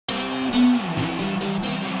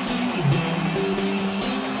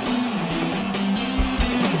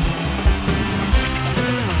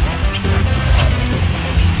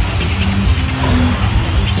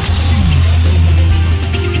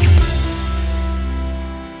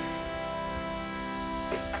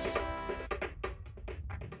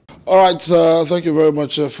All right, thank you very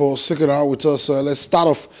much for sticking around with us. Let's start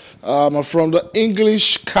off from the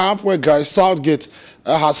English camp where Southgate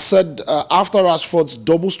has said after Rashford's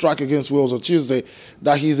double strike against Wales on Tuesday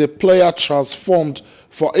that he's a player transformed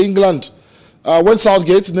for England. When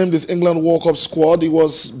Southgate named his England World Cup squad, it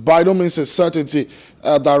was by no means a certainty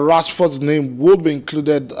that Rashford's name would be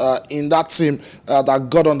included in that team that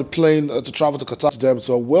got on the plane to travel to Qatar.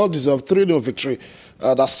 So a well-deserved 3-0 victory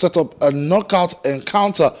that set up a knockout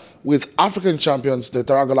encounter with African champions, the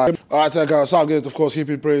Teranga Lions. All right, Southgate, of course,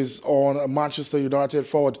 heaping praise on Manchester United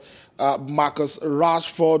forward Marcus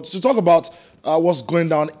Rashford. To talk about what's going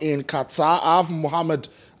down in Qatar, I have Mohammed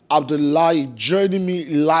Abdullahi joining me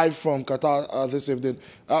live from Qatar this evening.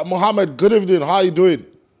 Mohammed, good evening. How are you doing?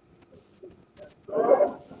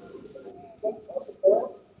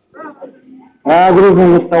 Good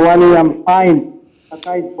evening, Mr. Wali. I'm fine.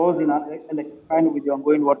 Qatar is buzzing and fine with the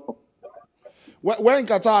ongoing World Cup. Where in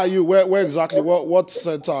Qatar are you? Where exactly? What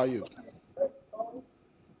center are you?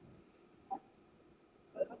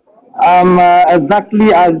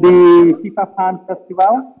 Exactly at the FIFA Fan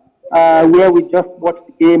Festival, where we just watched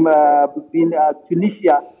the game between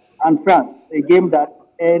Tunisia and France, a game that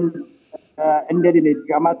ended in a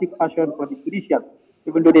dramatic fashion for the Tunisians,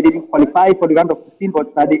 even though they didn't qualify for the round of 16,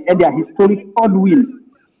 but they ended a historic third win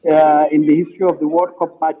in the history of the World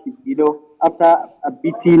Cup matches, after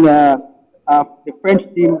beating the French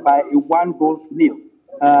team by a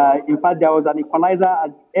 1-0. In fact, there was an equalizer at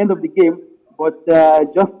the end of the game, but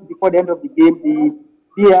just before the end of the game, the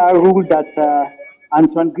VAR ruled that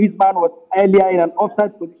Antoine Griezmann was earlier in an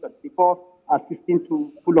offside position before assisting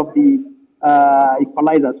to pull off the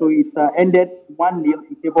equalizer. So it ended 1-0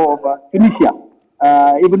 in favor of Tunisia.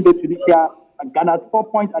 Even though Tunisia garnered 4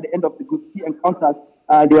 points at the end of the Group C encounters,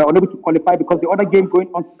 they were unable to qualify because the other game going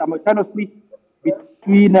on simultaneously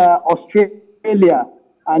between Australia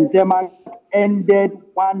and Denmark ended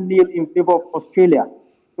 1-0 in favor of Australia.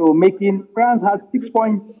 So making France had 6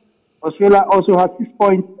 points, Australia also had 6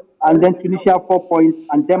 points, and then Tunisia 4 points,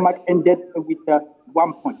 and Denmark ended with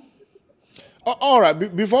 1 point. All right,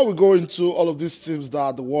 before we go into all of these teams that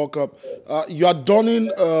are the World Cup, you are donning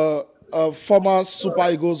a former Super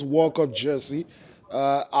Eagles World Cup jersey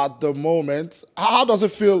at the moment. How does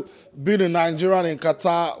it feel being a Nigerian in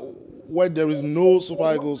Qatar where there is no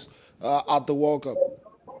Super Eagles at the World Cup?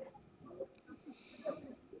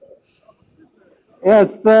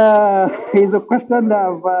 Yes, it's a question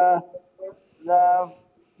that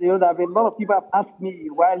there have been a lot of people have asked me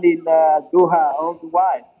while in Doha all the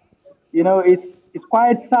while. It's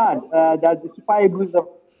quite sad that the Super Eagles have.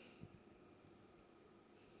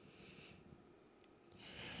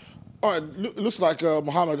 All right, looks like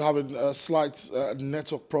Mohammed having slight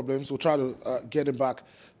network problems. We'll try to get him back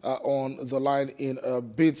on the line in a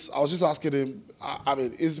bit. I was just asking him,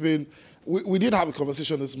 it's been, we did have a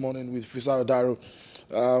conversation this morning with Fisayo Dairo,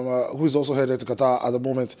 who is also headed to Qatar at the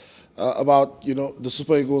moment, about, the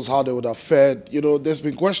Super Eagles, how they would have fared. There's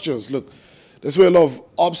been questions. Look, there's been a lot of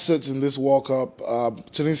upsets in this World Cup.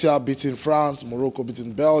 Tunisia beating France, Morocco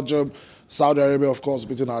beating Belgium, Saudi Arabia, of course,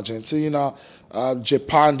 beating Argentina,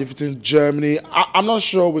 Japan defeating Germany. I'm not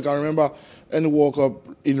sure we can remember any World Cup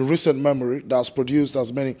in recent memory that's produced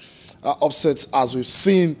as many upsets as we've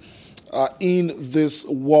seen in this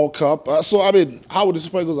World Cup. How would the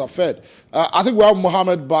Super Eagles have fared? I think we have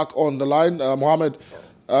Mohammed back on the line. Mohammed,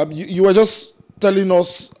 you were just telling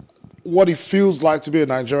us what it feels like to be a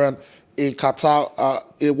Nigerian in Qatar,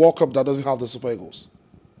 a World Cup that doesn't have the Super Eagles.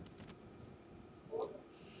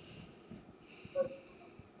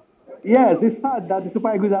 Yes, it's sad that the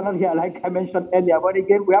Super Eagles are not here, like I mentioned earlier. But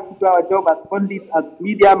again, we have to do our job as pundits, as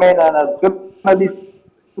media men, and as journalists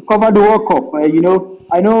to cover the World Cup.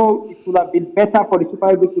 I know it would have been better for the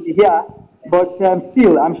Super Eagles to be here, but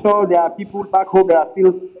still, I'm sure there are people back home that are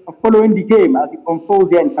still following the game as it unfolds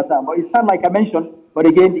here in Qatar. But it's sad, like I mentioned, but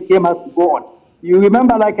again, the game has to go on. You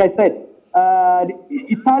remember, like I said, the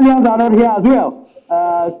Italians are not here as well.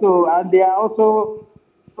 And they are also,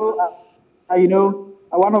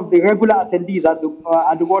 one of the regular attendees at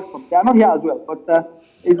the World Cup. They are not here as well, but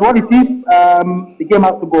it's what it is. The game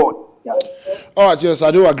has to go on. Yeah. All right, yes, I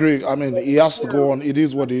do agree. It has to go on. It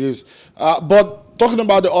is what it is. But talking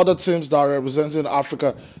about the other teams that are representing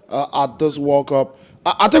Africa at this World Cup,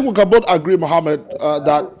 I think we can both agree, Mohammed,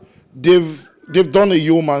 that they've done a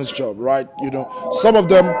yeoman's job, right? Some of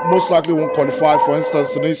them most likely won't qualify. For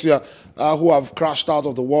instance, Tunisia, who have crashed out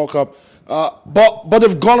of the World Cup. But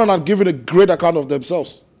they've gone on and given a great account of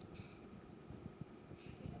themselves.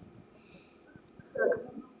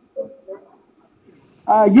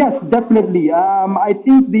 Yes, definitely. I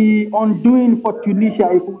think the undoing for Tunisia,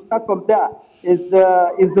 if we start from there, is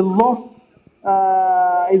the loss,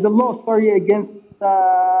 sorry, against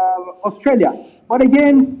Australia. But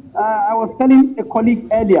again, I was telling a colleague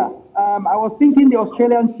earlier, I was thinking the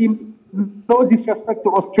Australian team, no disrespect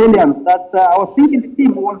to Australians, that I was thinking the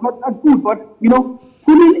team was not that good, but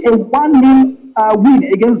pulling a 1-0 win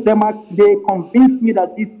against Denmark, they convinced me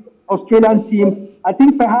that this Australian team, I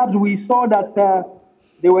think perhaps we saw that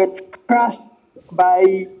they were crushed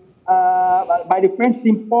by the French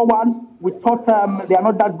team 4-1. We thought they are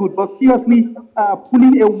not that good, but seriously,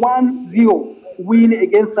 pulling a 1-0 win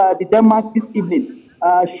against the Denmark this evening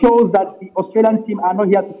shows that the Australian team are not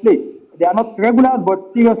here to play. They are not regulars,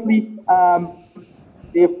 but seriously,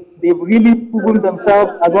 they've really proven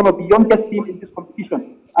themselves as one of the youngest teams in this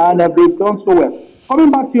competition, and they've done so well.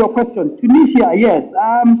 Coming back to your question, Tunisia, yes,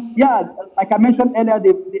 like I mentioned earlier,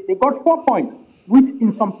 they got 4 points, which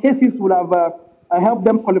in some cases would have helped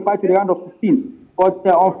them qualify to the round of 16. But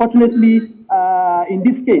unfortunately, in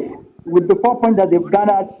this case, with the 4 points that they've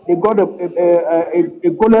garnered, they got a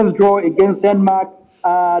goalless draw against Denmark.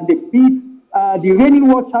 They beat the reigning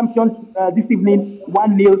world champions this evening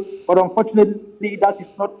 1-0, but unfortunately, that is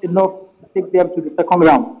not enough to take them to the second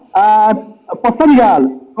round. For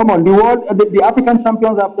Senegal, come on, the African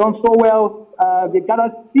champions have done so well. They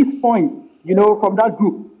gathered 6 points, from that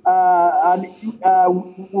group. And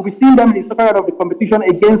we'll be seeing them in the second round of the competition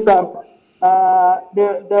against the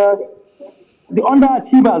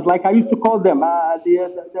underachievers, like I used to call them,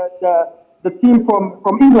 the team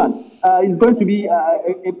from England. Is going to be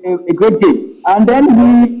a great game. And then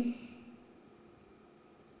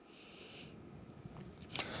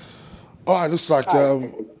it looks like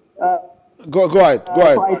go ahead.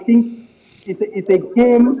 So I think it's a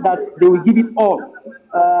game that they will give it all.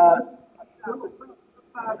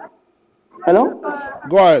 Hello?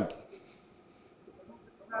 Go ahead.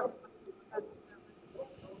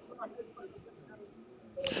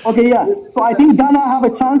 Okay, yeah. So I think Ghana have a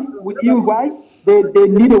chance with Uruguay. They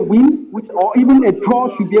need a win, or even a draw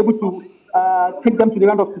should be able to take them to the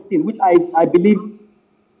round of 16, which I believe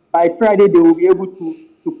by Friday they will be able to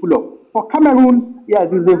pull off. For Cameroon,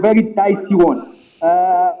 yes, it's a very dicey one.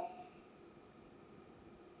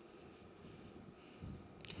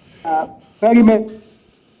 Very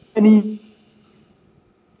many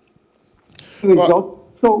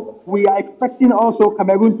results. So we are expecting also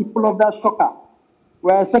Cameroon to pull off that shocker.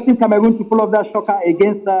 We are expecting Cameroon to pull off that shocker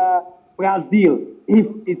against Brazil, if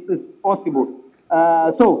it's possible.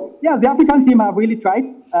 So, yeah, the African team have really tried.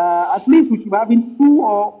 At least we should have been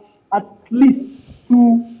at least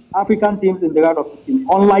two African teams in the round of 16.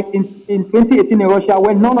 Unlike in 2018 in Russia,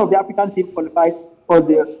 when none of the African teams qualified for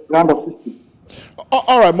the round of 16.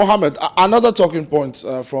 All right, Mohammed, another talking point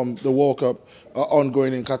from the World Cup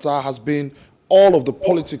ongoing in Qatar has been all of the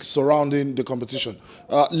politics surrounding the competition.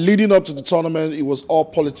 Leading up to the tournament, it was all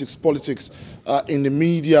politics in the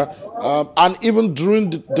media, and even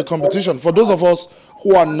during the competition. For those of us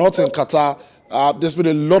who are not in Qatar, there's been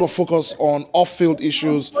a lot of focus on off-field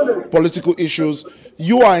issues, political issues.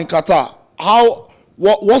 You are in Qatar.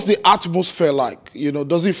 What's the atmosphere like?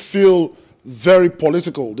 Does it feel very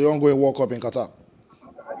political, the ongoing World Cup in Qatar?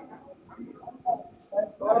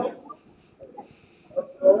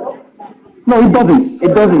 No, it doesn't.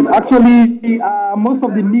 It doesn't. Actually, most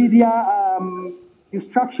of the media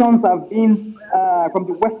distractions have been from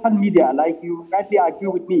the Western media, like you rightly agree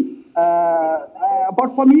with me.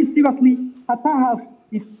 But for me, seriously, Qatar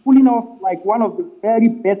is pulling off like one of the very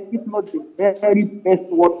best, if not the very best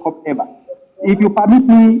World Cup ever. If you permit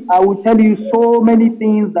me, I will tell you so many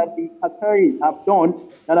things that the Qataris have done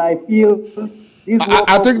that I feel this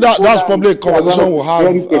I think that's probably a conversation we'll have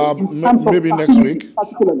maybe next week.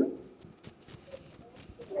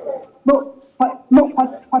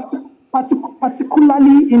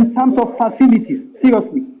 Particularly in terms of facilities.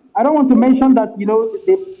 Seriously, I don't want to mention that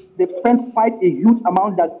they've spent quite a huge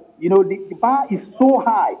amount. That the bar is so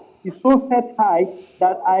high, is so set high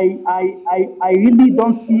that I really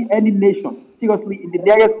don't see any nation seriously in the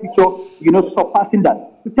nearest future, surpassing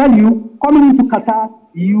that. To tell you, coming into Qatar,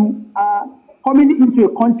 you are coming into a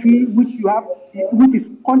country which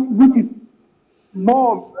is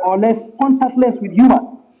more or less contactless with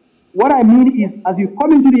humans. What I mean is, as you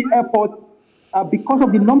come into the airport, because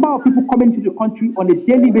of the number of people coming into the country on a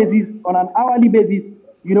daily basis, on an hourly basis,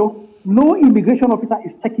 no immigration officer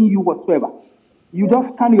is checking you whatsoever. You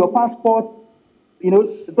just scan your passport,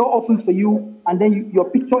 the door opens for you, and then your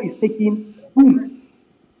picture is taken, boom.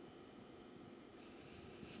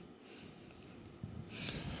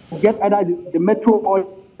 You get either the metro or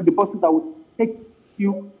the buses that will take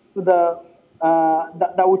you to the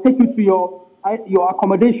that will take you to your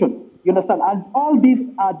accommodation. You understand? And all these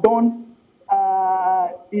are done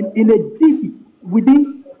in a jiffy.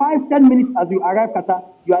 Within 5-10 minutes as you arrive Qatar,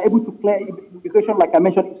 you are able to clear immigration, like I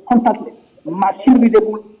mentioned, it's contactless, machine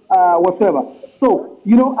readable, whatsoever. So,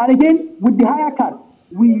 you know, and again, with the hire card,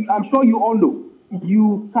 I'm sure you all know,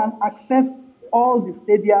 you can access all the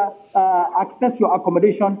stadia, access your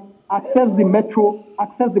accommodation, access the metro,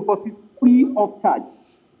 access the buses free of charge.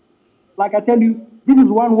 Like I tell you, this is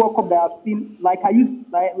one World Cup that I've seen, like I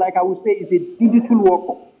would say, is a digital World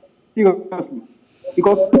Cup. Seriously.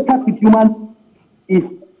 Because contact with humans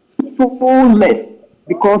is so less,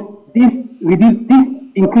 because this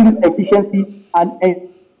increases efficiency and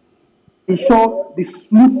ensure the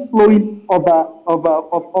smooth flowing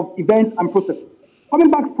of events and processes. Coming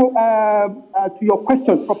back to your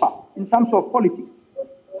question proper, in terms of politics,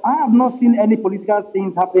 I have not seen any political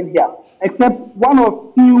things happen here, except one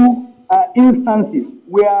of few instances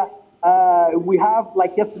where we have,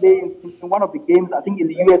 like yesterday in one of the games, I think in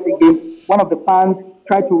the USA game, one of the fans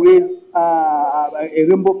tried to raise a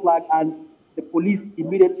rainbow flag, and the police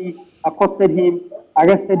immediately accosted him,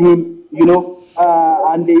 arrested him, you know,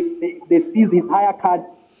 and they seized his hire card,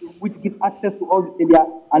 which gives access to all the stadia,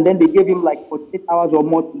 and then they gave him like 48 hours or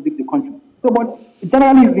more to leave the country. So, but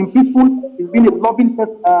generally it's been peaceful, it's been a loving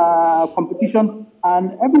first competition,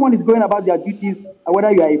 and everyone is going about their duties,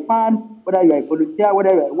 whether you are a fan, whether you are a volunteer,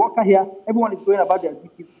 whether you are a worker here, everyone is going about their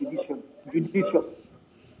duties judicious.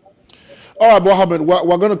 All right, Mohammed,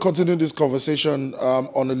 we're going to continue this conversation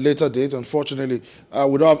on a later date. Unfortunately,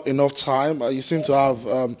 we don't have enough time. You seem to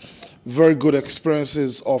have very good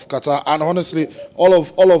experiences of Qatar, and honestly, all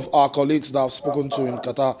of our colleagues that I've spoken to in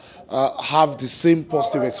Qatar have the same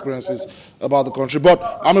positive experiences about the country. But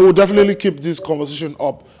I mean, we'll definitely keep this conversation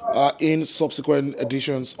up in subsequent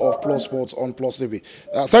editions of Plus Sports on Plus TV.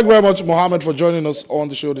 Thank you very much, Mohammed, for joining us on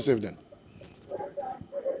the show this evening.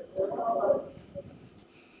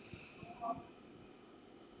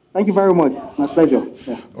 Thank you very much. My pleasure.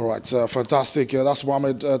 Yeah. All right, fantastic. That's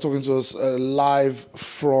Mohammed talking to us live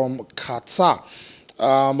from Qatar.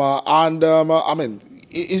 I mean,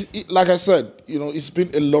 like I said, you know, it's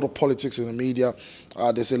been a lot of politics in the media.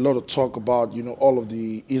 There's a lot of talk about, you know, all of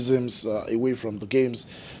the isms away from the games.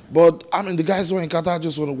 But, I mean, the guys who are in Qatar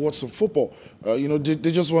just want to watch some football. You know,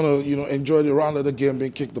 they just want to, you know, enjoy the round of the game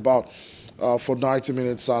being kicked about for 90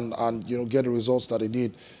 minutes and, you know, get the results that they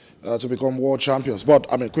need to become world champions. But,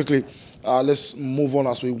 I mean, quickly, let's move on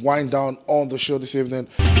as we wind down on the show this evening.